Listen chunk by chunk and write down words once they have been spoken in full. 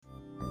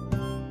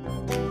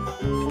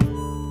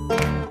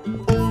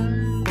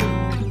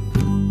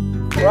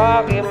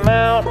Rocky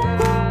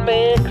Mountain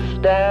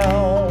mixed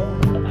down.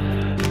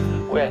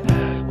 We're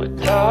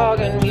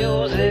talking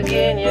music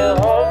in your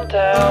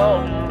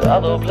hometown,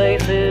 other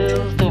places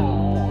too.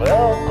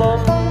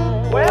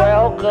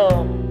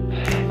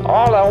 Welcome,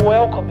 all are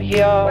welcome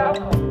here.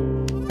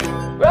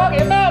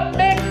 Rocky Mountain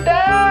mixed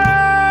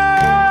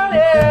down,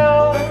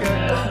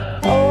 yeah.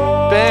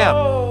 Oh.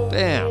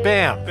 Bam,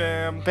 bam,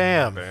 Bam. bam,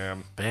 Bam.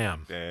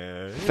 bam,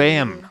 Bam.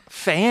 fam,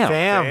 fam,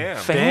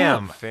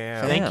 Fam.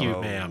 Thank you,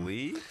 ma'am.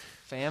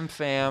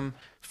 fam.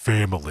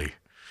 Family.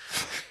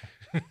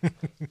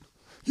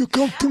 You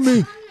come to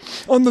me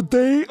on the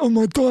day of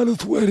my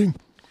daughter's wedding.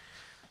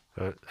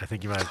 I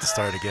think you might have to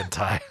start again,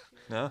 Ty.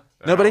 No,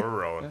 nobody. We're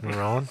rolling. You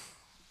rolling?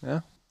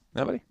 No,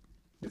 nobody.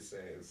 It's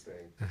staying.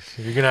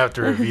 You're going to have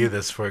to review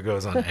this before it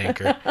goes on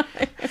Anchor.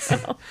 Always do.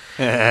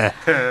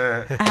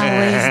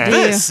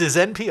 This is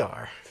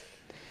NPR.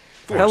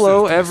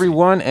 Hello,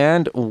 everyone,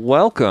 and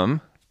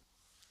welcome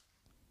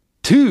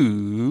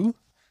to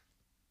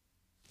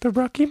The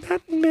Rocky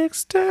Mountain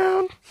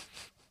Mixdown.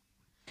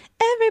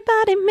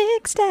 Everybody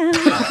mixed down.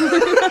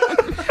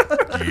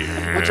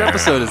 Which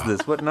episode is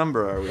this? What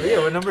number are we? Yeah,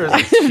 what number is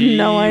it?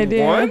 No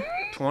idea.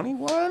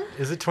 21?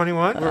 Is it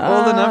 21? We're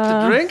old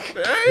enough to drink?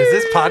 Is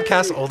this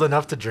podcast old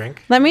enough to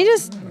drink? Let me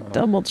just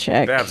double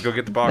check Babs, go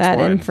get the box that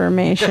wine.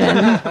 information.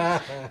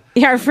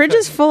 Yeah, our fridge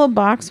is full of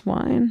box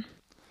wine.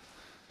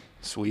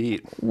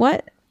 Sweet.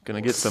 What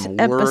Gonna get some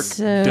work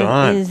episode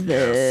done. is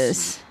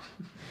this?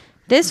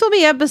 This will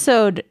be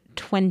episode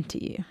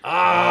 20.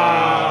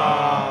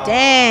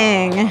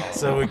 Dang.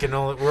 So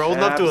we're old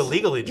enough to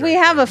illegally drink. We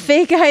have a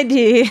fake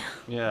ID,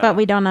 Yeah. but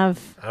we don't have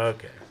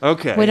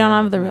Okay. we don't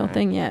have the real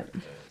thing yet.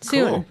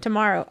 Soon, Cool.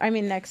 tomorrow. I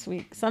mean next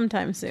week,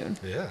 sometime soon.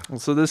 Yeah.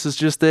 So this is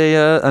just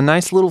a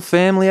nice little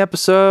family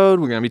episode.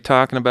 We're gonna be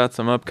talking about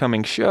some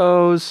upcoming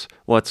shows,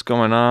 what's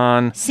going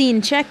on,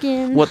 Scene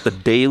check-in. what the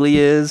daily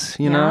is,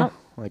 you Yeah. know,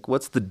 like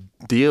what's the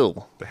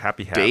deal The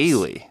happy hats.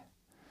 daily.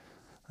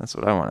 That's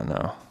what I want to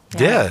know.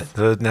 Yeah.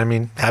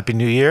 Happy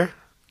New Year.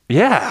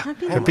 Yeah,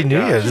 Happy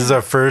New Year. This is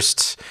our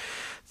first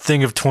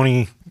thing of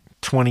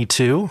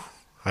 2022.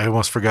 I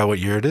almost forgot what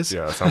year it is.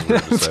 Yeah, that sounds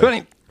weird to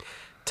say.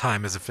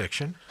 Time is a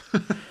fiction.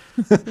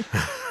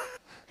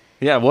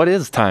 Yeah, what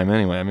is time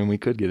anyway? I mean, we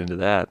could get into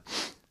that.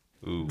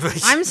 Ooh.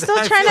 I'm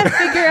still trying to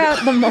figure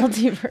out the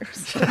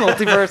multiverse.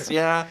 Multiverse,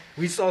 yeah.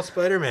 We saw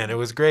Spider-Man. It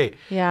was great.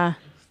 Yeah.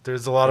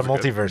 There's a lot of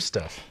multiverse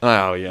stuff.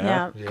 Oh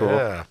yeah, Yeah. cool,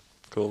 Yeah.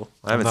 cool.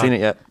 I haven't not- seen it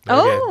yet.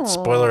 Okay. Oh.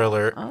 Spoiler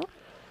alert.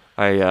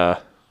 I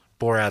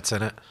Borat's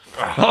in it.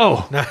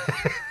 oh,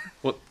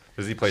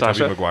 Does he play Sasha?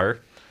 Tobey Maguire?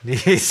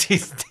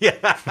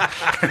 Yeah.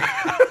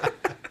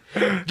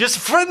 Just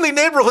friendly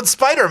neighborhood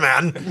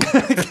Spider-Man.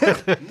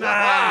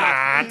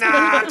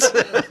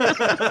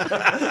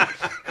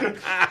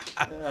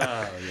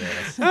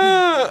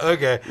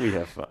 Okay. we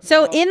have fun.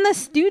 So in the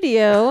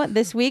studio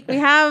this week, we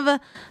have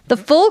the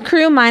full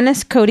crew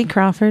minus Cody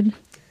Crawford.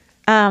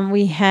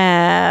 We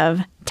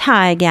have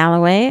Ty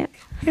Galloway.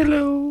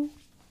 Hello.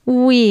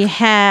 We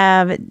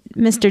have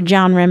Mr.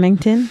 John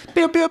Remington.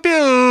 Pew pew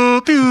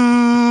pew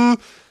pew.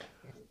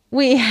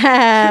 We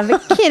have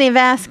Kenny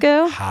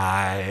Vasco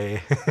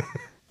Hi.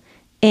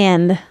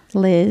 and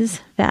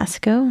Liz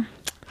Vasco.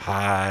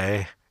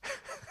 Hi.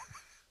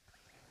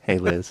 Hey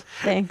Liz.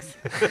 Thanks.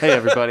 Hey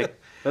everybody.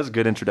 That was a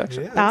good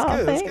introduction. Yeah, that's Oh,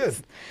 good. That's thanks.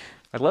 good.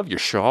 I love your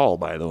shawl,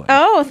 by the way.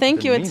 Oh,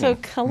 thank you. Been It's so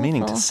meaning- colorful.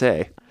 Meaning to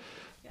say.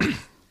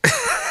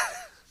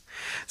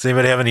 Does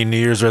anybody have any New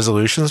Year's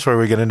resolutions before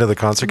we get into the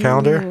concert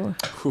calendar?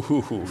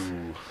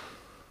 Ooh.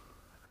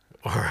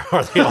 Or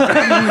are they all...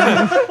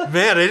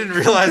 Man, I didn't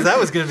realize that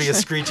was going to be a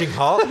screeching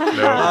halt.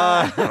 No.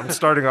 I'm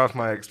starting off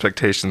my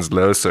expectations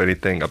low, so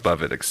anything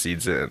above it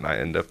exceeds it, and I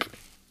end up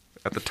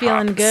at the top.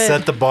 Feeling good.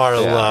 Set the bar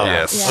low.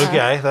 Yes. Yeah.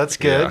 Okay, that's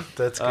good. Yeah.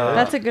 That's good.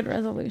 That's a good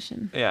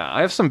resolution. Yeah,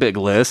 I have some big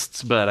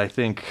lists, but I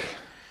think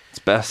it's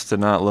best to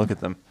not look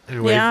at them.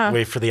 Yeah.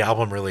 Wait for the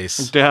album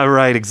release. Yeah,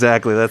 right,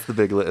 exactly. That's the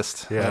big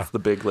list. Yeah. That's the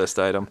big list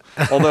item.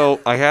 Although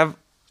I have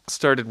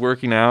started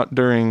working out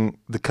during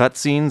the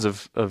cutscenes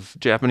of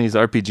Japanese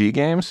RPG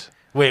games.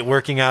 Wait,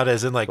 working out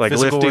as in like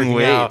physical lifting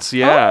working out. weights.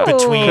 Yeah.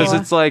 Oh. Because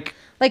it's like,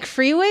 Like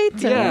free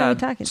weights? Or what are yeah, we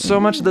talking?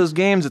 so much of those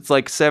games, it's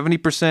like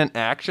 70%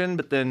 action,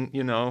 but then,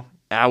 you know,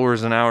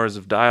 hours and hours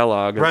of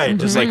dialogue. Right,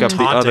 Just just like up the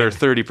taunting. other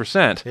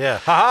 30%. Yeah.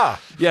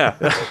 Haha. Yeah.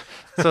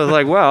 So it's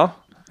like, well,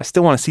 I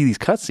still want to see these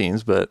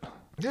cutscenes, but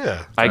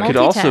Yeah. I could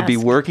also be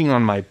Multitask. working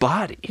on my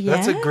body.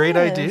 That's a great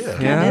Yes, idea.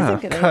 That Yeah. is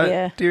a good Cut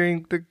idea.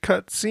 during the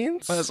cut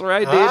scenes. That's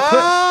right, dude.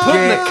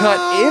 Putting the cut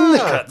in the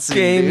cutscene.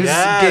 Games, dude.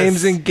 Yes.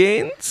 games, and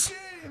gains.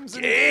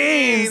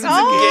 Games.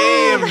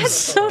 Oh, games. that's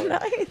so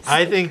nice.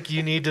 I think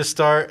you need to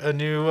start a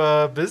new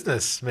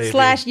business, maybe. /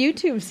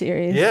 YouTube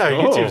series. Yeah, a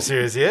Oh. YouTube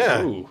series.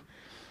 Yeah. Ooh.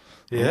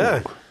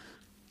 Yeah.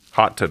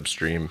 Hot tub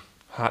stream.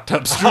 Hot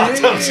tub stream.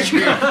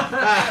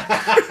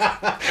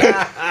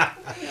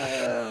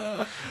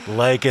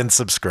 Like and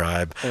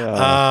subscribe.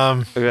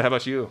 How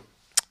about you?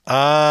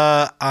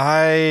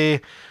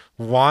 I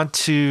want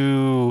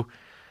to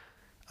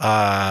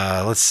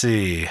let's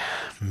see.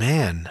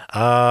 Man,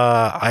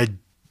 I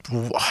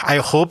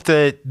I hope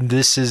that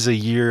this is a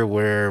year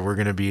where we're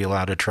going to be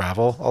allowed to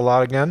travel a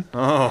lot again.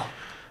 Oh,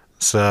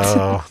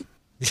 So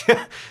you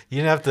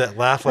didn't have to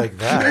laugh like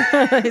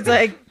that. He's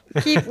like,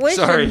 keep wishing,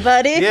 Sorry.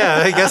 buddy.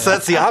 Yeah, I guess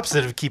that's the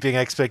opposite of keeping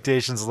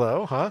expectations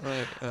low, huh?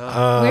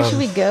 Where should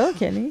we go,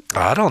 Kenny?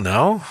 I don't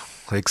know.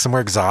 Like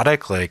somewhere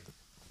exotic, like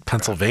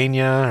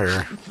Pennsylvania or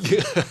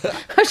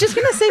I was just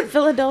gonna say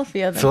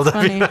Philadelphia. That's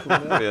Philadelphia.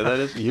 funny. yeah, that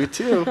is you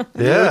too.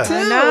 yeah.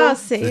 I know.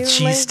 See The you later.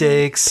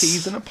 cheesesteaks.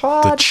 Peas in a The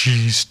pod.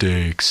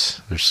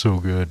 cheesesteaks. They're so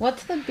good.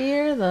 What's the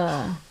beer?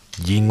 The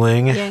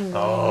Yingling. Yingling.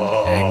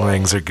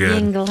 Yinglings are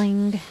good.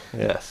 Yingling.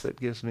 Yes, it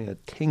gives me a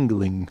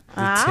tingling.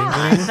 That's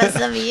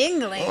some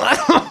Yingling.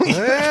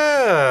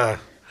 Yeah.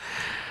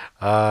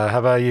 How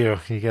about you?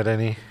 You got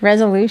any?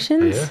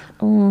 Resolutions? Yeah.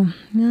 Oh,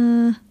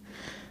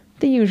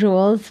 the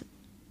usuals.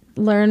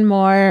 Learn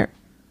more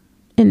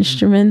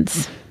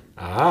instruments.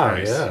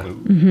 Yeah.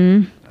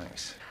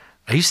 Nice.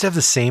 I used to have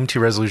the same two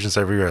resolutions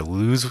every year: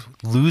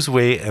 lose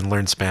weight and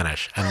learn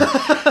Spanish. And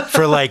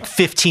for like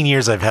 15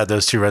 years, I've had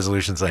those two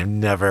resolutions. I've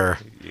never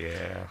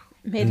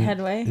Made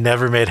headway.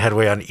 made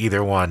headway on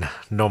either one.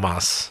 No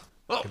mas.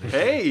 Oh,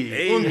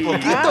 hey, un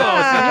poquito,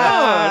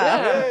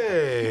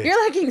 Hey.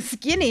 You're looking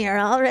skinnier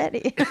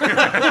already.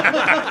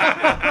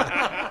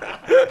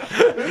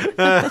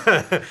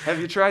 Have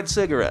you tried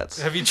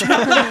cigarettes? Have you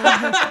tried?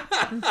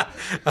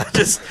 I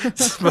just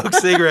smoke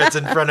cigarettes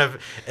in front of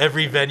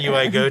every venue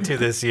I go to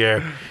this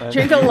year.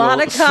 Drink a lot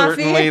of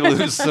coffee. Certainly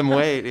lose some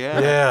weight. Yeah.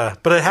 Yeah,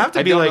 but it'd have to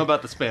I be don't like know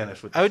about the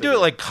Spanish. With I would do it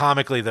like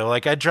comically though.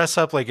 Like I'd dress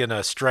up like in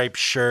a striped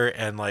shirt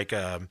and like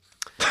a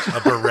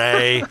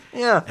beret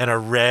Yeah. and a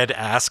red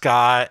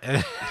ascot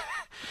and,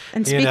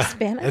 And you speak know,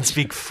 Spanish. and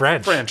speak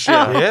French. French.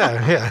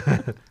 Yeah.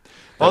 Yeah.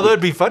 Although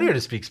it'd be funnier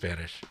to speak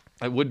Spanish.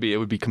 It would be. It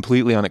would be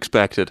completely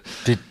unexpected.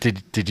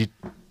 Did you?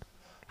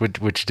 What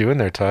you doing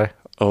there, Ty?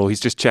 Oh,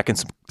 he's just checking,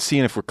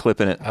 seeing if we're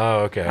clipping it. Oh,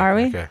 okay. Are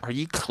we? Okay. Are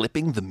you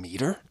clipping the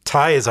meter?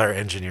 Ty is our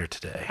engineer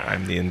today,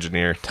 I'm the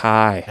engineer.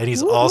 Ty. and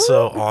he's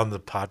also on the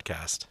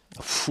podcast.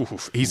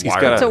 He's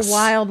got It's a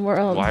wild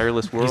world.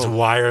 wireless world. He's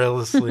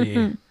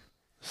wirelessly.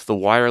 It's the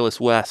wireless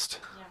West.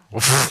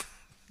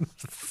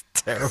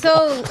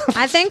 So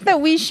I think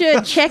that we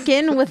should check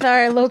in with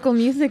our local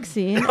music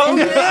scene and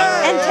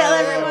tell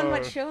everyone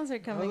what shows are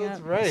coming up.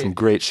 Right. Some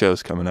great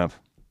shows coming up.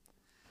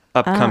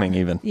 Upcoming,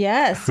 even.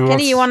 Yes. Who Kenny,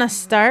 wants- you want to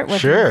start with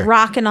Sure.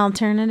 rock and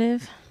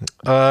alternative?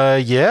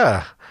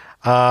 Yeah.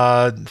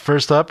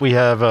 First up, we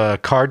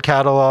have Card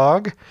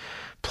Catalog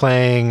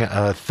playing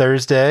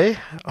Thursday,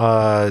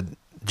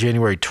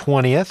 January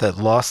 20th at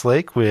Lost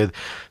Lake with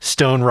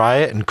Stone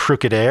Riot and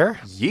Crooked Air.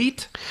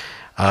 Yeet.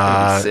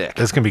 Gonna be sick.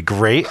 It's going to be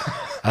great.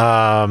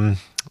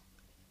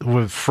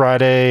 With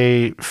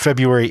Friday,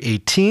 February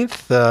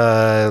 18th,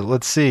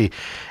 let's see,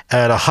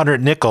 at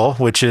 100 Nickel,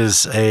 which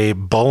is a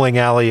bowling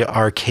alley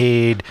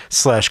arcade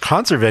 /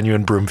 concert venue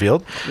in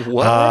Broomfield.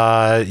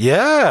 What?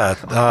 Yeah.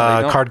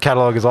 don't. Card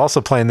Catalog is also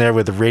playing there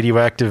with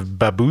Radioactive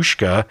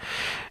Babushka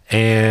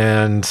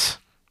and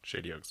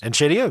Shady Oaks.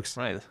 Shady Oaks.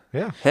 Right.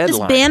 Yeah. This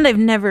Headline. band I've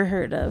never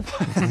heard of.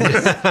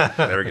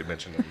 Never get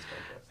mentioned on this podcast.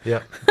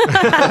 Yeah.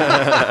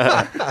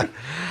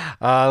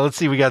 Let's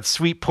see. We got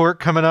Sweet Pork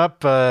coming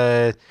up.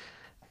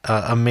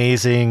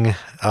 Amazing,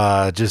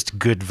 just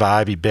good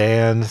vibey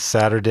band.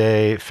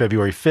 Saturday,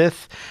 February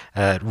 5th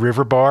at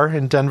River Bar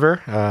in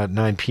Denver,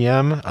 9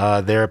 p.m.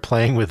 They're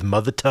playing with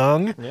Mother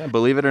Tongue Yeah,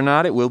 believe it or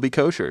not, it will be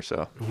kosher.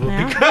 So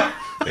Yeah.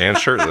 And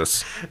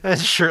shirtless. and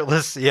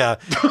shirtless. Yeah,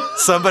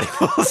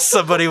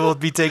 somebody will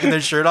be taking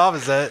their shirt off.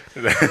 Is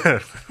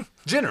that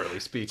generally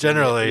speaking,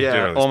 generally? yeah,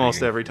 Generally almost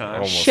speaking, every time.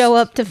 almost. Show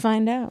up to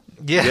find out.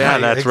 Yeah, Yeah,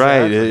 that's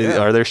exactly, right. yeah.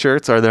 Are there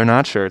shirts? Are there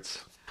not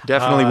shirts?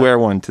 Definitely wear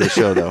one to the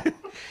show, though.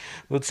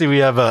 Let's see. We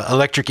have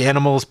Electric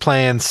Animals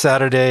playing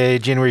Saturday,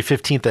 January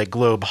 15th at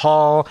Globe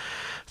Hall.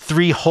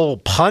 Three Hole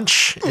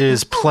Punch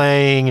is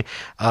playing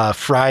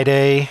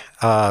Friday,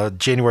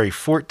 January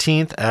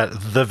 14th at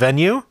The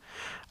Venue,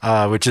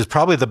 which is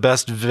probably the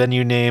best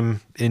venue name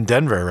in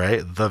Denver,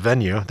 right? The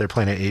Venue. They're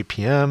playing at 8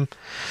 p.m.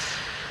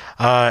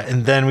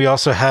 And then we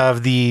also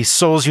have the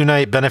Souls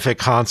Unite benefit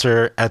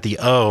concert at the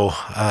O,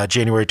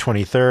 January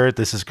 23rd.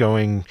 This is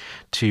going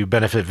to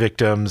benefit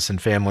victims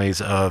and families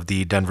of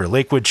the Denver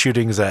Lakewood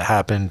shootings that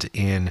happened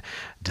in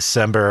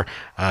December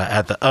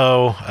at the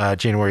O,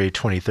 January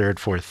 23rd,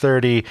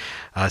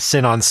 4:30.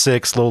 Sin on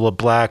 6, Lola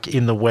Black,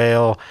 In the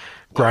Whale,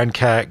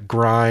 Grindcat,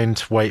 Grind,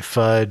 White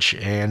Fudge,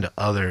 and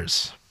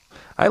others.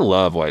 I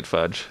love White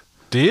Fudge.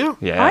 Do you?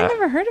 Yeah. I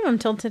never heard of him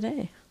till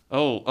today.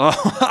 Oh,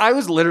 I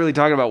was literally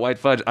talking about White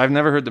Fudge. I've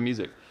never heard the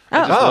music.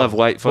 I just love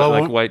white fudge,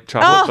 Well, like white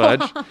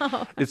chocolate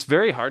fudge. It's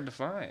very hard to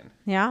find,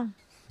 Yeah.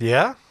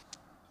 Yeah?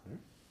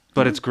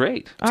 but it's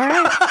great. All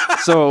right.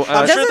 So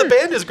I'm sure the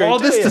band is great. all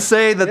too, this yeah. to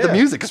say that the Yeah.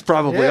 music is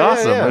probably Yeah,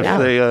 awesome yeah, if yeah.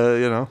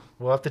 they,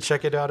 We'll have to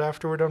check it out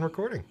after we're done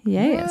recording.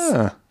 Yes.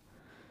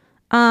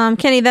 Yeah.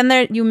 Kenny,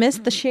 then you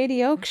missed the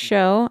Shady Oaks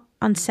show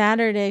on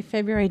Saturday,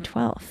 February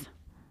 12th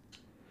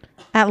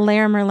at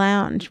Larimer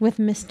Lounge with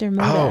Mr.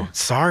 Moda. Oh,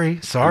 sorry.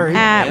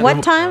 At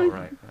what time?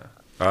 Right.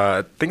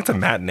 I think it's a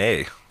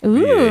matinee.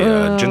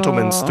 Ooh.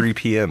 Gentleman's 3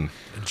 p.m.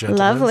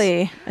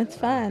 Lovely. It's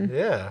fun.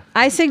 Yeah.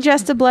 I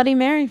suggest a Bloody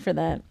Mary for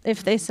that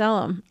if they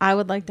sell them. I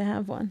would like to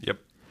have one. Yep.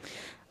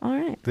 All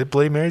right. Did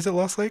Bloody Mary's at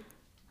Lost Lake?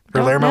 Or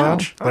Don't Larimer know.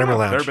 Lounge? Larimer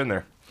Lounge. Never been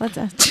there. What's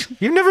that?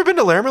 You've never been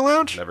to Larimer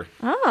Lounge? Never.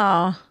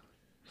 Oh,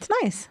 it's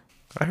nice.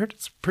 I heard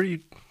it's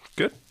pretty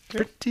good.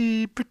 Yeah.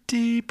 Pretty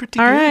All good.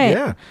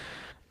 right.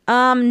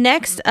 Yeah.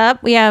 Next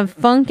up, we have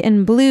Funk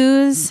and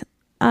Blues.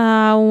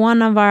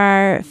 One of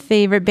our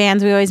favorite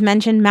bands we always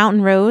mention,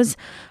 Mountain Rose,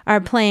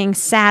 are playing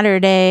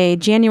Saturday,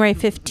 January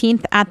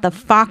 15th at the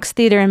Fox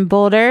Theater in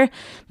Boulder.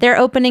 They're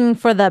opening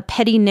for the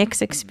Petty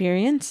Nicks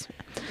Experience.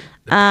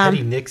 The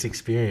Petty Nicks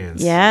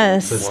Experience.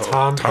 Yes. So it's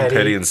Tom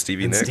Petty and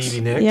Stevie Nicks.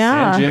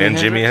 Yeah. And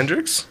Jimi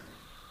Hendrix?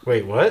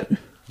 Wait, what?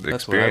 The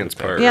experience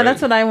part. Yeah, right?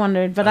 that's what I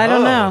wondered, but I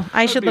don't know.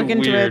 I should look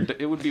into it.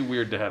 It would be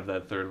weird to have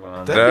that third one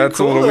on. That's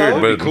cool, a little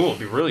though. weird, It'd but be cool. It'd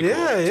be really cool.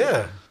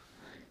 Yeah.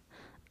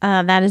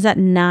 That is at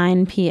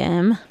 9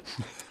 p.m.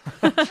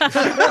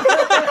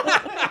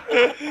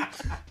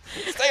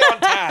 Stay on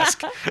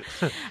task.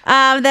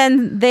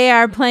 Then they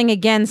are playing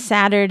again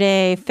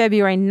Saturday,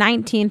 February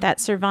 19th at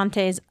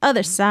Cervantes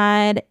Other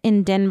Side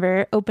in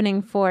Denver,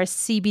 opening for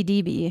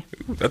CBDB.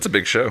 that's a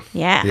big show.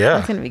 Yeah, Yeah.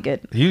 that's going to be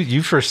good.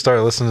 You first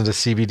started listening to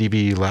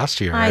CBDB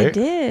last year, right? I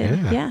did.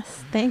 Yeah. Yes.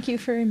 Thank you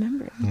for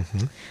remembering.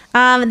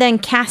 Then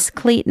Cass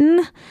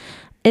Clayton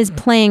is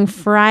playing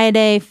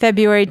Friday,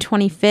 February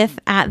 25th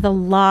at the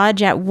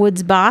Lodge at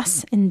Woods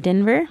Boss in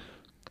Denver.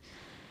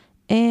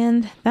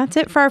 And that's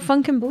it for our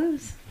Funk and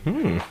Blues.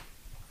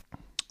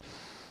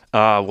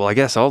 Well, I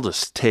guess I'll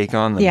just take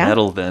on the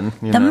metal then.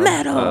 The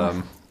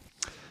metal.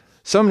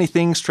 So many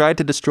things tried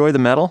to destroy the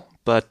metal,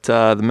 but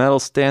the metal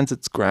stands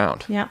its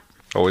ground. Yeah.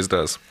 Always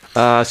does.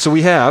 So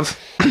we have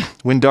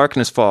When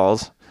Darkness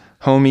Falls,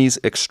 Homies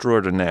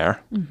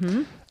Extraordinaire.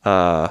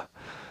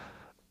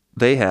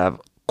 They have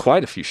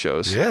quite a few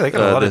shows. Yeah, they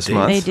got a lot of this dates.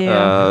 month. They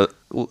do.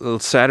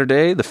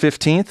 Saturday, the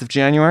 15th of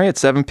January at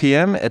 7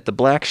 p.m. at the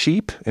Black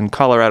Sheep in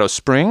Colorado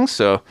Springs.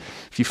 So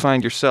if you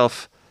find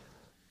yourself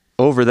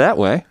over that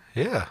way,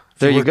 Yeah. If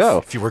There you work- go.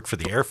 If you work for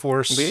the Air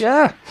Force.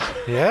 yeah.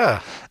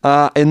 Yeah.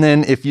 And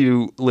then if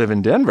you live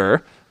in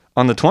Denver,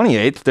 on the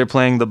 28th, they're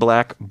playing the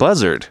Black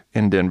Buzzard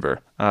in Denver.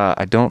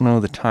 I don't know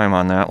the time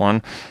on that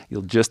one.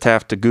 You'll just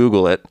have to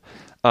Google it.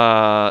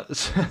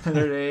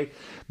 Saturday,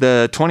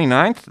 the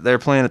 29th, they're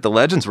playing at the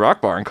Legends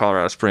Rock Bar in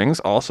Colorado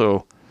Springs.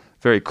 Also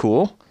very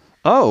cool.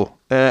 Oh,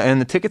 and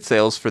the ticket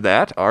sales for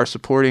that are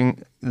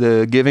supporting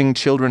the Giving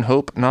Children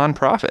Hope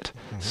nonprofit.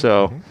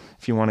 So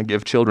if you want to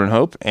give children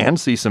hope and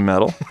see some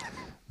metal,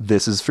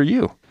 this is for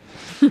you.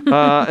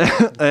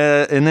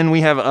 And then we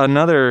have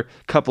another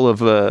couple of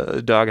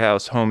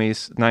Doghouse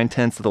homies,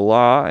 9/10 of the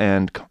Law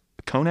and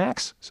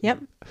Konax. Yep.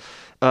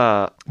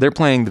 They're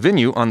playing the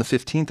venue on the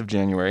 15th of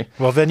January.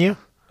 What venue?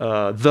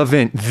 The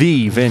venue.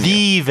 The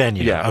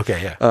venue. Yeah.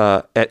 Okay,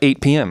 yeah. At 8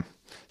 p.m.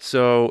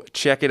 So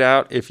check it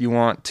out if you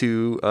want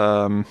to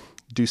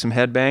do some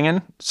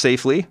headbanging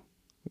safely,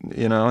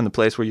 in the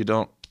place where you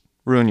don't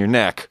ruin your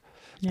neck.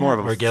 It's more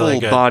of a Or get full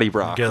like a body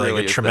rock. Get like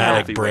really, a is the traumatic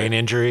healthy brain way.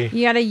 injury.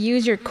 You got to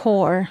use your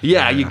core.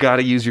 Yeah, you got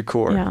to use your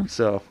core. Yeah.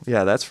 So,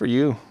 yeah, that's for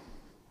you.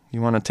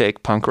 You want to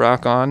take punk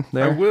rock on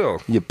there? I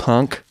will. You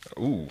punk.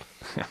 Ooh,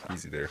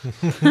 easy there.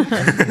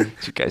 Did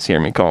you guys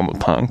hear me call him a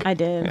punk? I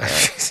did.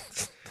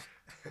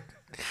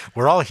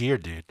 We're all here,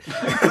 dude.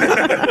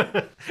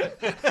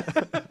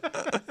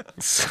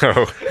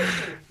 So,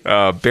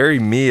 Barry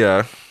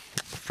Mia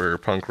for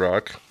punk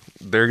rock,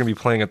 they're going to be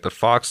playing at the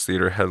Fox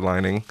Theater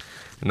headlining,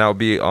 and that will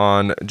be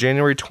on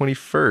January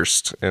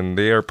 21st. And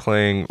they are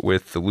playing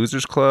with the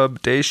Losers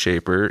Club, Day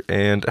Shaper,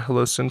 and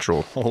Hello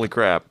Central. Holy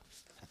crap.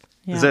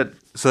 Yeah. Is that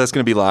so? That's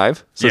going to be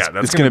live? So Yeah, it's,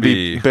 that's it's going to gonna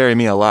be be- Bury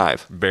Me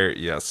Alive. Barry,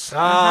 yes.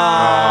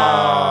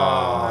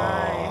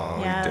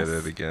 Yes. Did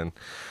it again.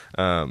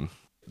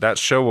 That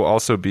show will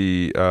also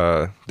be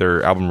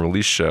their album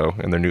release show,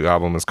 and their new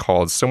album is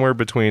called Somewhere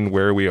Between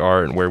Where We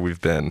Are and Where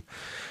We've Been.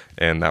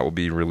 And that will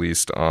be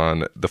released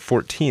on the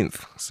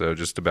 14th, so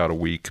just about a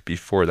week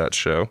before that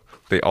show.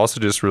 They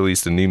also just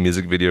released a new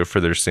music video for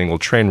their single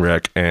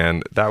Trainwreck,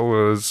 and that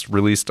was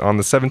released on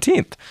the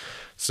 17th.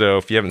 So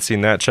if you haven't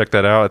seen that, check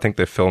that out. I think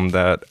they filmed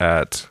that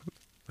at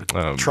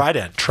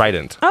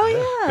Trident.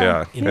 Oh, yeah.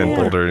 Yeah, in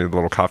Boulder, in a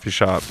little coffee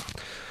shop.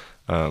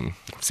 I've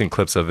seen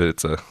clips of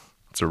it.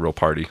 It's a real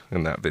party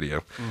in that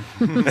video.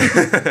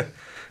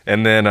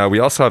 And then we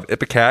also have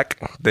Ipecac.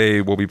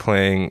 They will be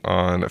playing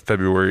on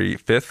February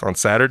 5th on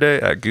Saturday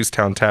at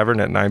Goosetown Tavern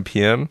at 9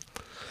 p.m.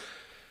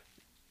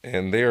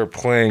 And they are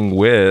playing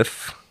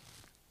with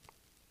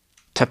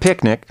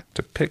Tapicnic.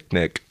 To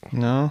Picnic.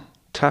 No.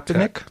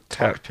 Tapicnic?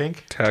 Talk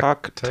Pink?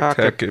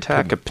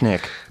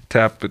 Tapicnic.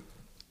 Tap.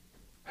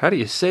 How do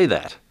you say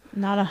that?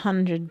 Not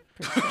 100.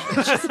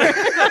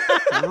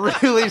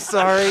 Really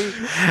sorry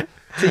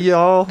to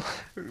y'all.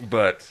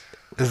 But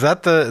Is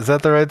that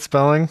the right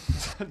spelling?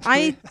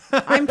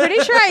 I'm pretty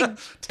sure I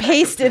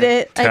pasted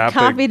it. I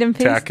copied and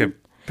pasted.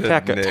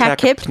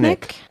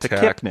 Takipnik?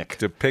 Takipnik.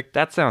 Depict.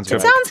 That sounds It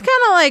right. sounds kind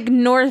of like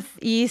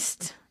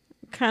northeast,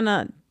 kind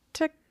of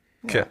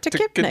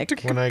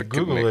Tikipnik. When I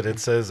Google it, it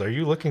says, "Are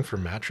you looking for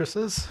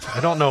mattresses?" I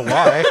don't know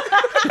why.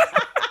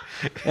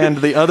 And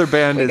the other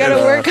band We is.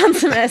 gotta work on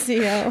some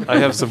SEO. I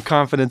have some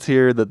confidence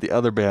here that the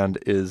other band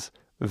is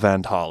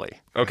Van Holly.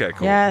 Okay,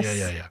 cool. Yes.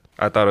 Yeah.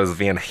 I thought it was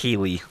Van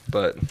Haley,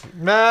 but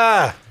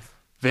Ah,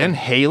 Van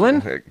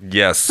Halen?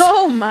 yes,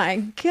 Oh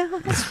my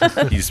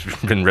god. he's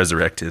been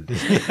resurrected.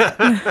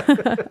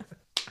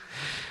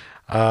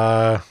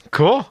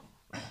 cool.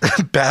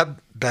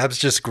 Babs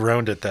just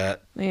groaned at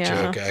that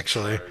Yeah. joke,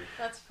 actually.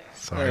 That's fair.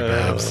 Sorry,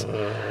 Babs. All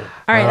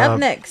right, up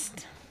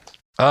next.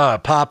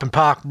 Pop and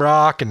pop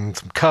rock and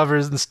some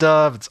covers and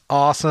stuff. It's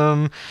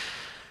awesome.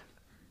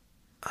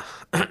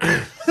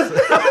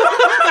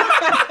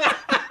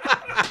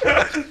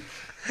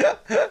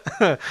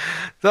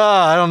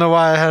 I don't know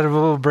why I had a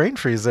little brain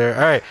freeze there.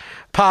 All right.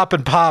 Pop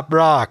and pop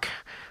rock.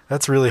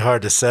 That's really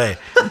hard to say.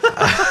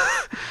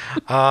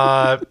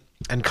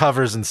 And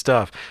covers and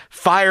stuff.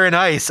 Fire and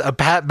Ice, a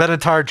Pat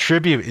Benatar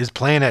tribute, is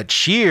playing at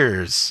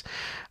Cheers.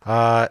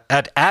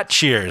 At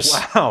Cheers.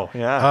 Wow,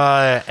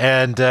 yeah.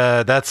 And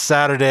that's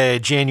Saturday,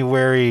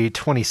 January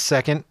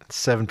 22nd,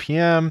 7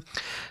 p.m.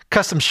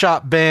 Custom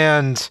Shop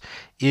Band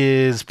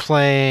is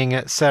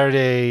playing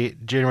Saturday,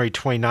 January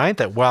 29th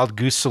at Wild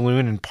Goose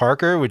Saloon in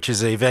Parker, which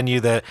is a venue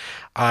that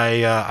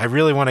I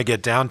really want to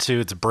get down to.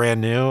 It's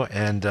brand new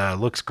and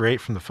looks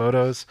great from the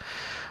photos.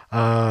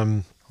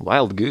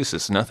 Wild Goose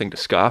is nothing to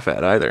scoff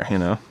at either, you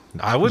know.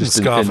 I wouldn't Just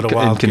scoff at a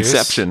Wild in Goose.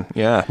 conception.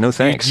 Yeah, no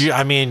thanks.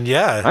 I mean,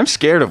 yeah. I'm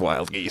scared of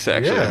wild geese,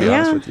 actually, to be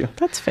honest Yeah, with you.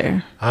 that's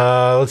fair.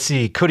 Let's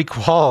see. Cody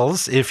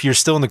Qualls, if you're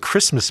still in the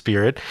Christmas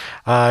spirit,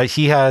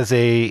 he has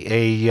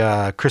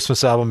a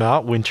Christmas album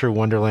out, Winter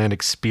Wonderland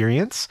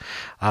Experience,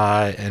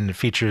 and it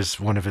features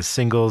one of his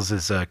singles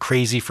is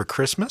Crazy for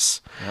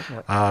Christmas.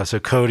 So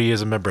Cody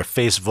is a member of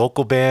Face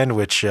Vocal Band,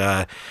 which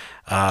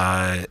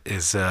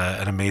is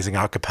an amazing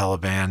a cappella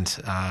band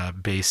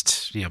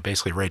based,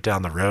 basically right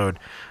down the road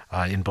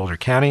in Boulder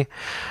County.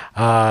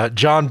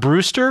 John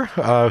Brewster,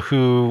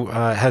 who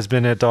has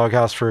been at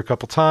Doghouse for a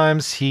couple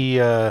times, he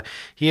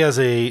has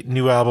a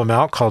new album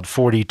out called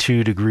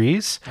 42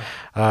 Degrees,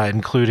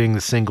 including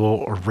the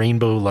single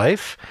Rainbow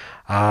Life.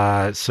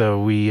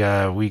 So we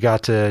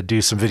got to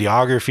do some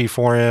videography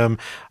for him,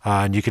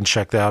 and you can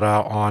check that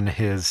out on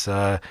his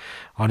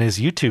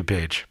YouTube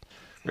page.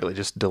 Really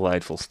just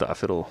delightful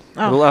stuff. It'll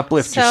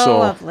uplift your So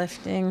soul.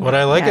 uplifting. What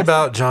I like Yes.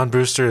 about John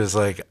Brewster is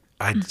like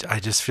I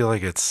just feel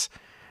like it's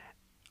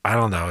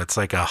it's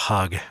like a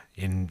hug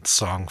in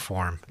song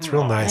form. It's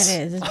real nice.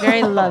 It is. It's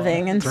very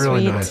loving and It's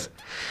really sweet. nice.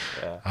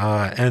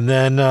 And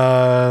then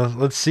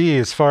let's see,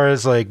 as far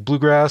as like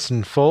bluegrass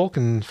and folk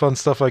and fun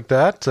stuff like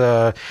that,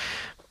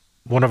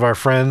 one of our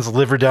friends,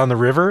 Liver Down the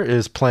River,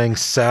 is playing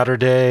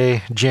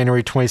Saturday,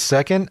 January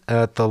 22nd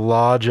at the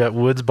Lodge at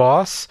Woods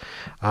Boss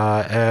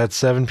at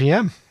 7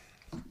 p.m.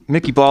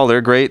 Mickey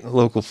Baller, great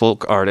local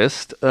folk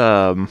artist,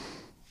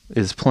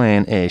 is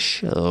playing a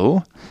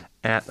show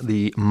at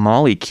the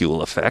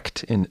Molecule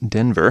Effect in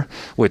Denver,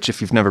 which, if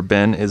you've never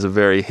been, is a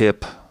very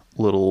hip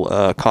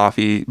little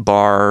coffee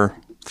bar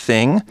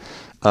thing.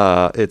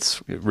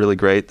 It's really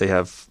great. They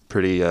have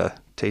pretty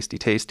tasty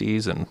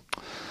tasties and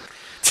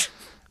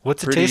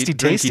What's a pretty tasty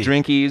tasty?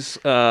 drinkies.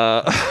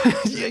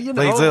 You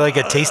know, Like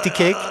a tasty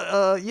cake?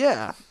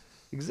 yeah,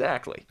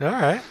 exactly. All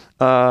right.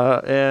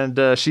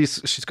 And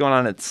she's going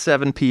on at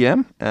 7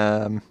 p.m.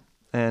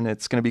 And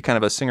it's going to be kind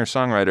of a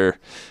singer-songwriter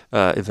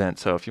event.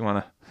 So if you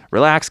want to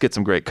relax, get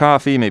some great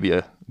coffee, maybe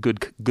a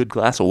good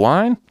glass of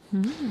wine,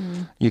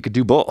 you could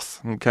do both.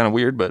 Kind of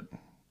weird, but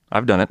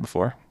I've done it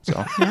before.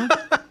 So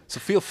so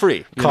feel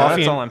free. Coffee That's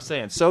and- all I'm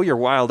saying. Sow your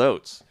wild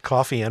oats.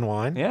 Coffee and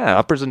wine. Yeah,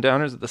 uppers and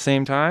downers at the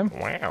same time.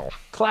 Wow.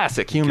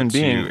 Classic human Gives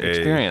being you a-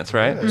 experience,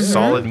 right?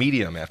 Solid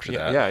medium after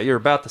that. Yeah, you're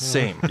about the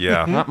same.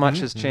 Yeah. Not much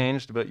has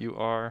changed, but you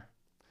are.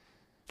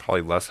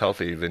 Probably less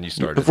healthy than you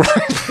started.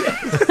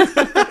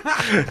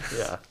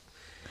 Yeah.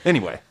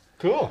 Anyway,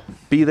 Cool.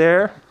 be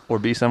there or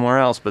be somewhere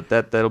else, but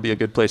that'll be a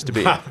good place to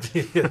be.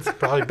 It's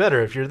probably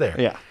better if you're there.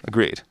 Yeah,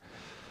 agreed.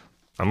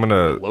 I'm going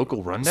to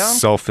Local rundown?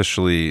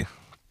 selfishly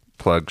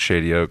plug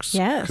Shady Oaks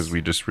Yes. because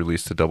we just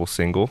released a double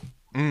single.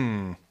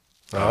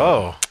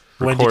 Oh.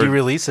 When did Record- you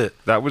release it?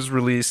 That was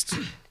released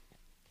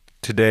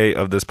today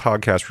of this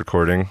podcast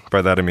recording.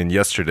 By that, I mean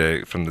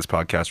yesterday from this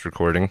podcast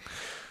recording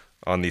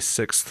on the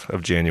 6th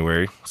of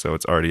January. So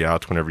it's already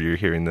out whenever you're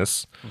hearing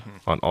this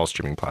on all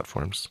streaming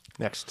platforms.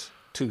 Next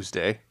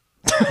Tuesday.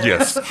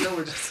 Yes. So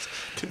we're just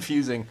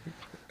confusing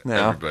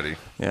now. Everybody.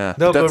 Yeah.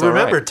 No, but that's all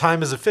remember, right.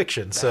 time is a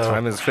fiction. So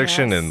Time is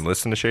fiction and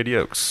listen to Shady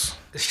Oaks.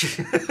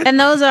 And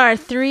those are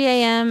 3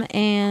 a.m.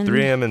 and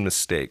 3 a.m. and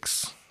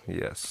mistakes.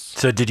 Yes.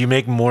 So did you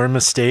make more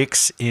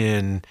mistakes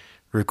in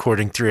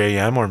recording 3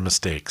 a.m. or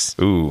mistakes?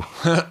 Ooh.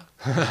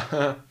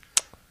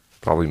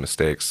 Probably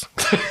mistakes.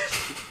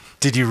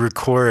 Did you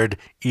record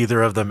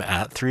either of them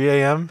at 3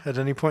 a.m. at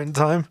any point in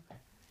time?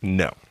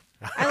 No.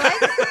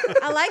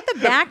 I like the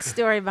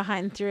backstory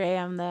behind 3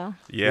 a.m. though.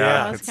 Yeah.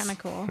 That was it's- kind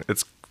of cool.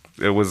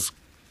 It was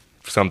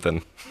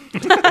something.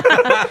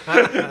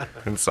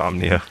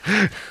 Insomnia.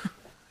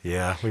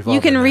 Yeah, we've all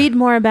You can been there. read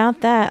more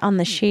about that on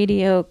the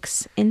Shady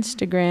Oaks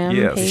Instagram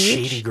Yes.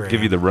 page. Shadygram.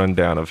 Give you the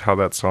rundown of how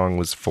that song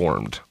was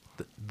formed.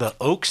 the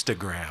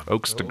Oakstagram.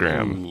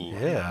 Oakstagram.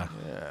 Yeah.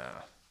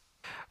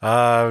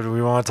 Do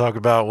we want to talk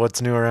about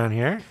what's new around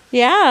here?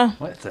 Yeah.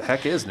 What the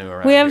heck is new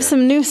around We have here?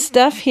 some new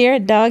stuff here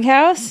at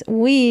Doghouse.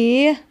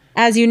 We,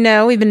 as you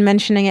know, we've been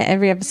mentioning it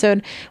every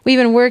episode. We've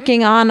been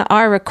working on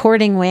our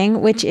recording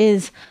wing, which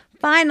is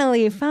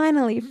finally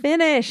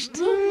finished.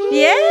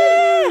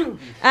 Yeah.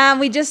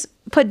 We just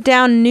put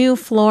down new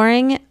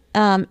flooring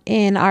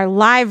in our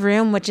live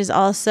room, which is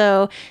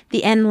also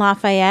the N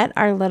Lafayette,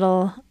 our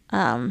little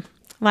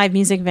live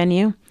music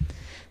venue.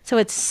 So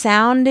it's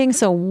sounding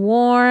so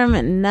warm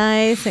and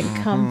nice and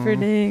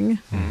comforting.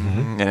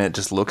 And it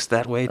just looks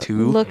that way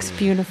too. Looks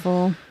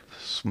beautiful.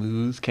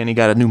 Smooth. Kenny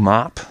got a new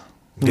mop.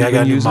 Yeah, I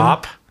got a new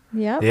mop.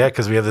 Yep. Yeah,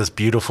 because we have this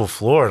beautiful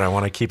floor and I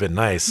want to keep it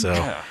nice. So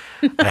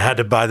I had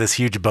to buy this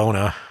huge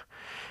Bona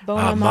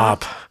Bona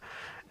mop.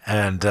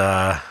 And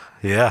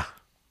yeah,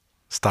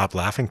 stop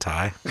laughing,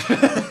 Ty.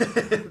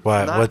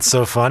 What's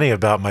so funny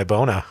about my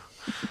Bona?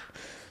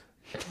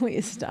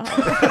 Please stop.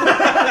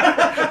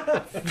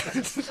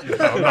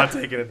 I'm not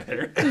taking it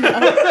there.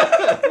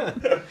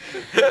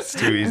 It's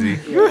too easy.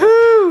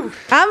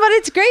 But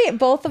it's great.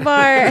 Both of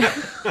our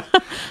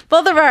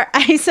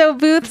ISO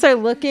booths are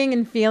looking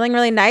and feeling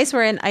really nice.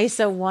 We're in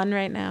ISO 1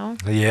 right now.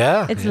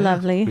 Yeah. It's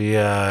lovely. We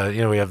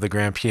we have the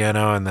grand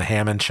piano and the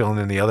Hammond chilling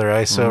in the other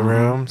ISO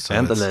room. So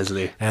And the it's-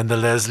 Leslie. And the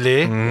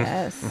Leslie.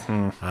 Yes.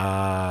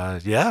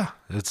 Yeah,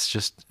 it's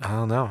just, I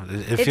don't know.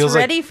 It It's feels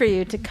ready for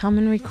you to come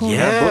and record.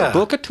 Yeah.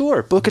 Book a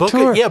tour. Book a like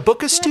tour.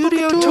 book a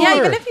studio tour. Yeah,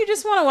 even if you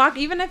just want to walk,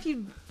 even if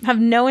you have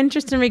no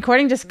interest in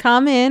recording, just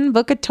come in,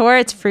 book a tour.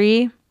 It's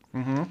free.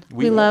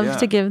 We love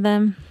to give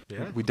them.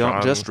 We don't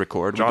John- just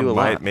record. John we do a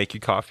might lot. make you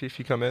coffee if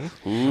you come in.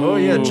 Oh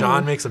yeah,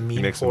 John makes a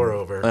mean makes pour them-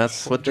 over.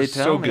 That's what they Just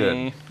tell so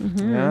me. good.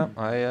 Yeah,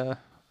 I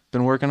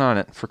been working on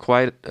it for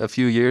quite a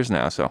few years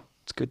now, so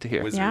it's good to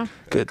hear. Wizard. Yeah.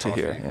 Good to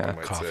Coffee, hear. I Yeah,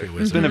 might Coffee say. it's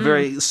wizard. been a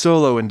very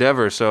solo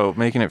endeavor, so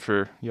making it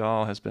for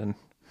y'all has been.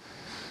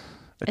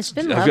 It's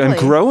been I'm lovely.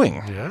 growing.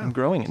 Yeah. I'm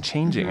growing and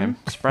changing. I'm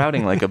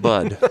sprouting like a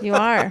bud, You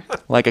are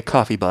like a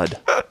coffee bud,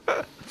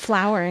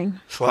 flowering.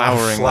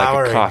 flowering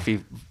like a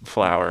coffee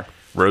flower,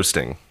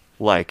 Roasting.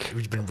 like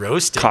We've been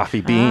roasting.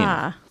 coffee bean.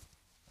 Ah,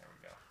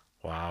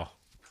 Wow.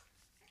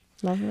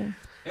 lovely.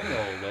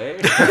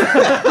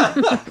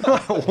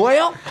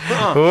 Well,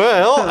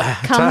 Well,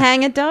 Come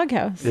hang at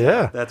Doghouse.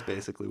 yeah. that's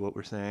basically what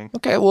we're saying.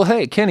 Okay, well,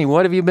 hey, Kenny,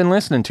 what have you been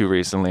listening to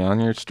recently on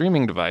your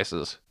streaming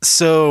devices?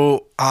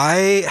 So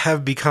I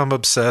have become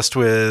obsessed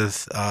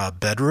with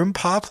bedroom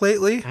pop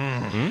lately.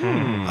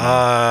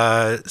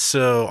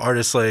 So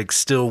artists like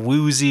Still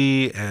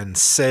Woozy and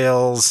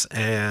Sales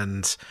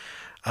and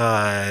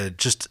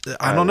just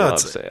I don't know. love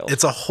Sales.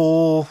 It's a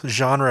whole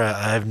genre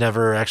I've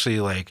never actually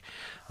like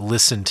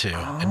listened to,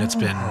 and it's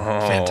been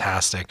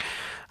fantastic.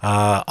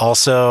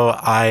 Also,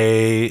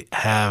 I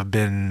have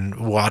been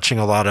watching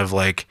a lot of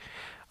like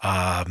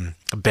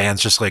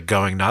bands just like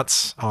going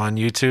nuts on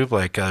YouTube.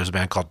 Like there's a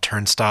band called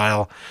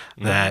Turnstile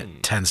that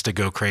tends to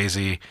go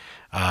crazy.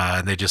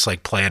 And they just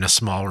like play in a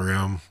small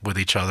room with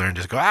each other and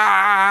just go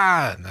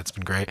and that's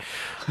been great.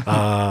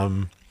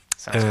 And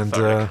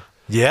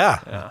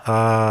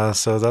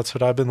so that's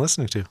what I've been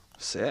listening to.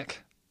 Sick.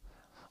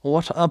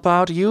 What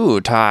about you,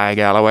 Ty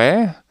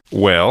Galloway?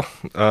 Well,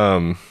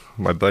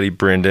 my buddy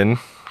Brendan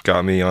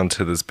got me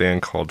onto this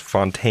band called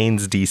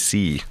Fontaines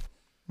DC.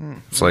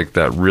 It's like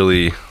that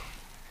really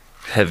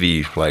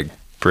heavy, like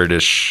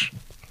British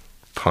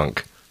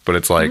punk, but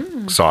it's like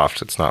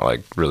soft. It's not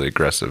like really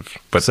aggressive.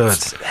 But So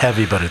it's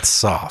heavy, but it's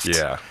soft.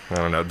 yeah, I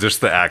don't know.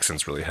 Just the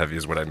accent's really heavy,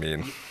 is what I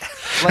mean.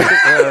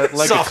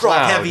 Like soft a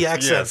cloud. rock, heavy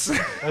accents.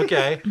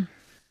 Okay.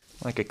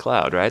 Like a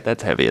cloud, right?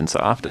 That's heavy and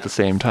soft at the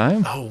same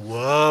time. Oh,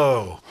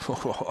 whoa.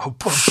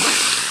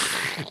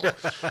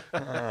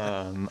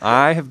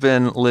 I have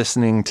been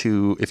listening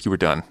to, if you were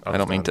done, I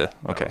don't mean done.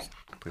 to. Okay.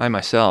 I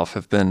myself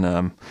have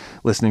been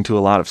listening to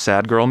a lot of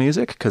sad girl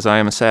music because I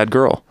am a sad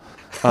girl.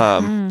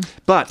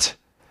 But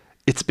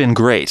it's been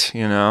great,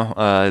 you know,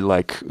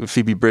 like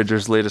Phoebe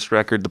Bridgers' latest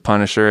record, The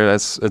Punisher.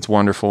 It's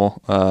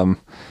wonderful.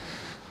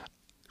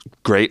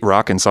 Great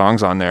rockin'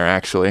 songs on there,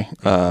 actually.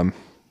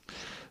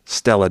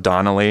 Stella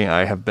Donnelly,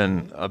 I have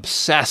been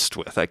obsessed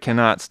with. I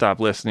cannot stop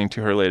listening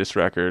to her latest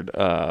record,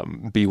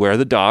 Beware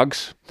the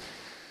Dogs.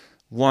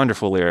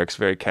 Wonderful lyrics,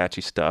 very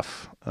catchy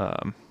stuff.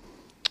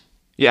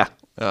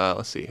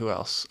 Let's see, who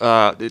else?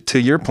 To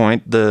your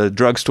point, the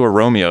Drugstore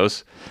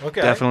Romeos.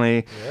 Okay.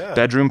 Definitely Yeah.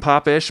 bedroom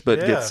pop-ish, but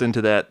Yeah. gets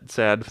into that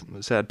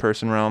sad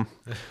person realm.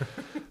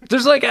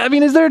 There's like, I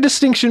mean, is there a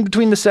distinction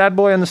between the sad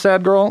boy and the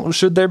sad girl?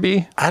 Should there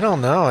be? I don't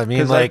know. I mean,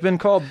 Because like, I've been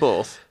called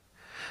both.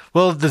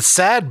 well, the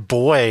sad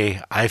boy,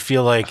 I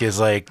feel like is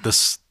like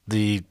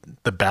the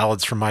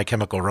ballads from My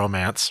Chemical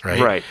Romance, right?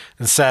 Right.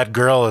 And sad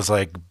girl is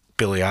like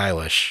Billie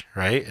Eilish,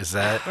 right? Is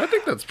that? I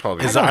think that's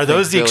probably. Are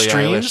those the Billie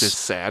extremes? Eilish is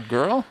sad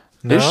girl?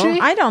 No? Is she?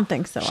 I don't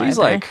think so. She's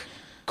either. like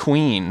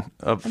queen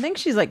of I think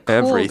she's like cool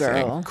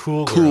everything.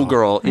 girl. Cool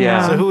girl.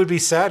 Yeah. So who would be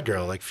sad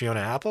girl? Like Fiona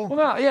Apple?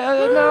 Well,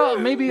 no,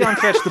 maybe on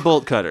Catch the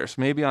Bolt Cutters,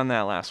 maybe on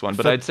that last one.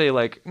 But I'd say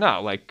like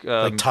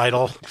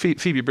Title?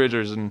 Phoebe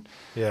Bridgers and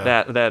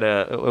Yeah.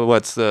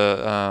 what's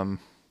the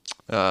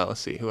let's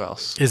see, who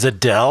else? Is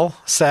Adele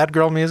sad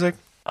girl music?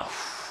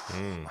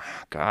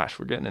 Gosh,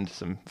 we're getting into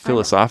some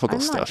philosophical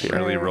I'm not stuff here. sure.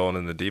 Really rolling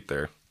in the deep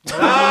there. Too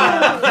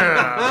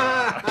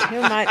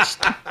much.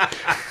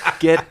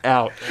 Get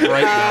out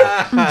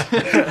right now.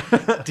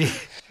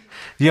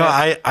 You know,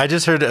 I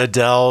just heard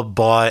Adele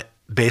bought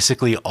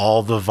basically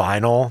all the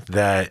vinyl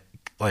that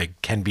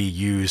like can be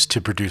used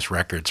to produce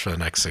records for the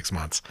next 6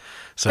 months.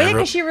 So But yeah,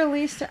 every- because she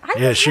released.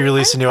 she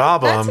released a new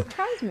album, That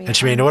surprised me. and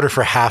she made an order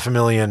for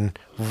 500,000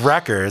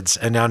 records,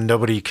 and now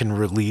nobody can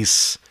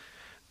release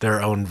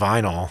their own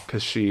vinyl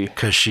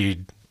Because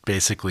she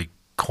basically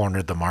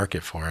cornered the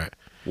market for it.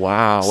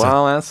 wow. So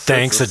Well, that's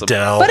thanks, that's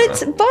Adele. But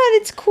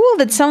it's cool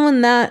that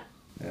someone that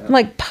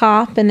like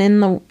pop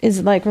and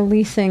is like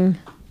releasing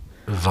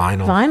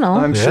Vinyl.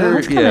 I'm Yeah, sure.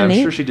 that's kinda Yeah, I'm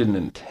neat. sure she didn't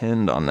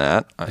intend on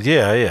that.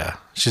 Yeah.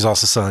 She's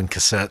also selling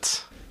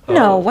cassettes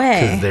No because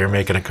way. they're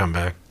making a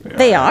comeback.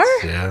 They are?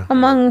 Yeah.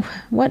 Among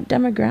what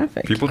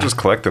demographic? People just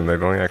collect them. They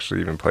don't actually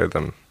even play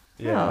them.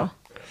 Oh.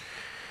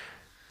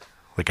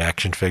 Like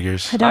action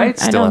figures. I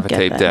still don't have a get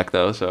tape that. deck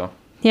though, so.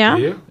 Yeah?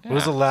 What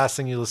was the last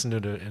thing you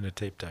listened to in a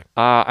tape deck?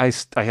 I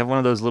have one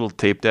of those little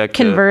tape deck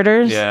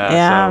Converters? Yeah.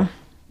 Yeah. So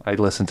I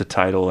listen to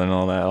Tidal and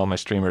all my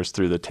streamers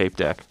through the tape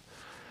deck.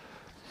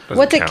 Doesn't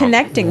What's it count.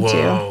 connecting to?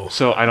 Whoa.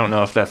 So I don't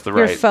know if that's the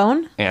Your right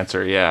phone?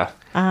 answer. Yeah.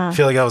 I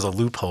feel like that was a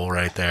loophole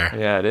right there.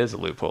 Yeah, it is a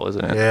loophole,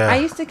 isn't it? Yeah. I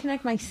used to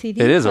connect my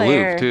CD It is a loop,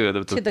 player too,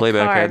 the to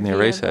playback car head and the via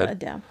erase head.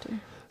 adapter.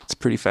 It's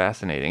pretty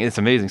fascinating. It's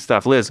amazing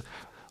stuff. Liz,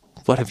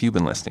 what have you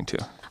been listening to?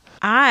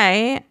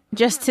 I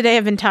just today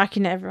I've been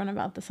talking to everyone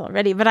about this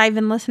already, but I've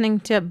been listening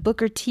to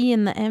Booker T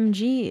and the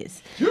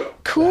MGs.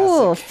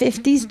 Cool,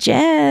 50s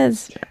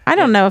jazz. I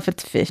don't know if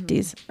it's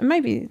 50s. It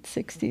might be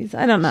 60s.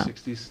 I don't know.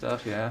 60s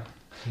stuff, yeah.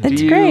 It's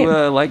Do you great.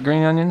 like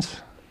Green Onions?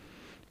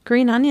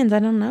 Green Onions, I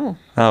don't know.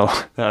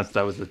 Oh, that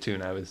was the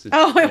tune I was.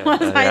 Oh, it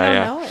was. I don't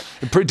know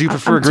it. Do you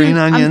prefer I'm too- green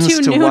I'm onions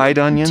too to new- white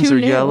onions too or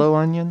new. yellow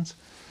onions?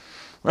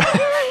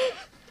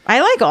 I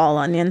like all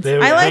onions. They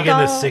were I like big in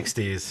all. the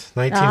 60s,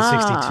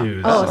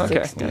 1962s. Oh, Okay,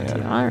 60s.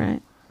 yeah. All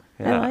right.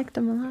 I Yeah. liked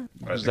them a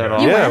lot. Is that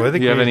all? Yeah, went? I think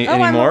Do you have we- any Oh,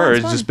 I more, or went has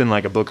it once. just been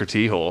like a Booker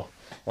T hole?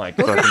 Like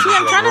Booker T,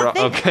 I'm trying to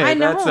think. Okay, I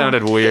that know.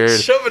 sounded weird.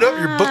 Shove it up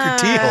your Booker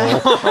T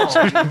hole.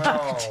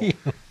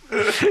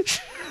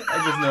 I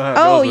just know how it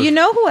Oh, goes with- you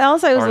know who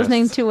else I was artists.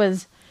 listening to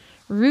was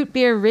Root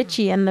Beer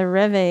Richie and the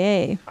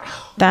Reveille.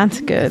 That's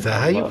good. Is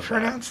that how you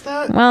pronounce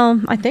that?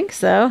 Well, I think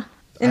so.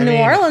 In I New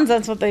mean, Orleans,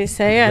 that's what they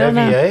say. I don't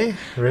know.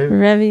 Revier?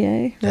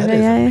 Reveille. That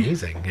is Reveille.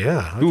 amazing.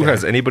 Yeah. Who okay.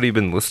 has anybody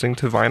been listening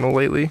to vinyl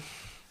lately?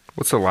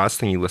 What's the last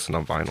thing you listened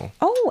on vinyl?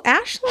 Oh,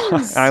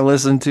 Ashland's. I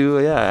listened to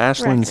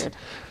Ashland's record.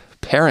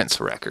 parents'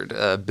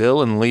 record.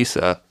 Bill and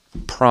Lisa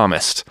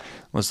Promised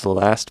was the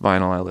last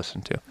vinyl I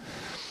listened to.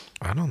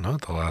 I don't know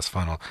the last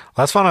vinyl.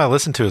 Last vinyl I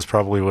listened to is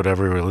probably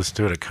whatever we listened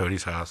to it at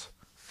Cody's house.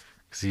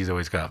 Because he's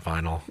always got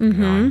vinyl.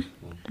 going.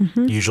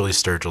 Usually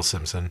Sturgill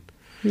Simpson.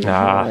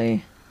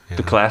 Usually.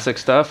 The classic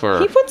stuff,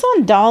 or He puts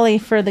on Dolly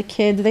for the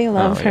kids. They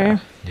love Oh,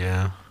 her. yeah.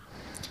 Yeah.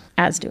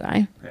 As do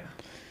I.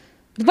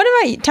 What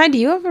about you? Ty, do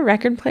you have a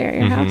record player at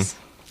your house?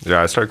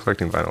 Yeah, I started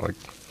collecting vinyl like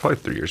probably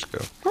 3 years ago.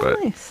 Oh, but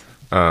nice.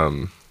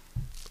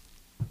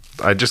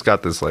 I just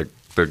got this like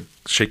the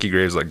Shaky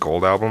Graves like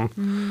gold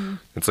album.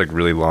 It's like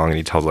really long and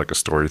he tells like a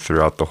story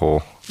throughout the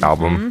whole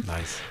album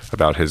Nice.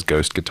 about his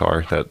ghost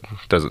guitar that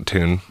doesn't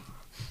tune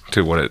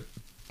to what it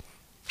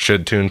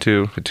should tune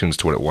to. It tunes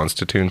to what it wants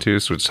to tune to.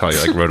 So it's how he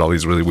like wrote all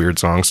these really weird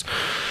songs.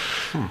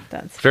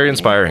 That's Very funny.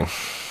 inspiring.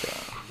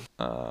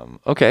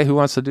 okay, who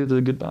wants to do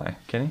the goodbye?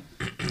 Kenny?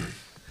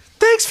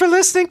 Thanks for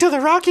listening to the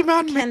Rocky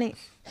Mountain. Kenny,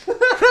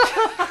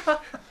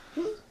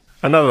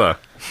 Another.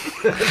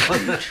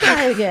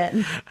 try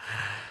again.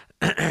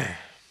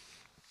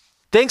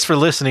 Thanks for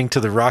listening to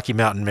the Rocky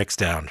Mountain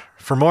Mixdown.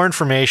 For more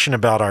information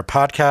about our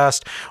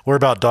podcast or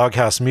about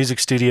Doghouse Music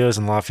Studios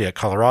in Lafayette,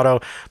 Colorado,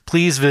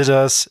 please visit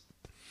us.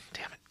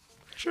 Damn it.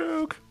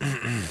 Joke.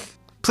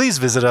 Please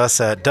visit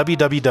us at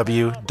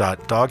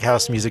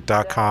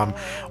www.doghousemusic.com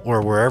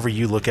or wherever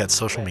you look at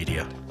social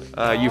media.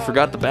 You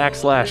forgot the /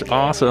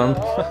 awesome.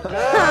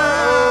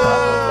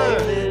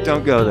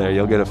 Don't go there.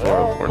 You'll get a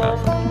 404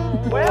 not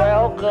fun.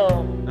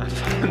 Welcome.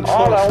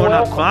 All are 404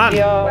 not welcome fun.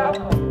 here.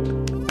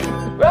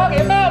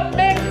 Rocky Mountain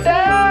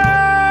Mixdown.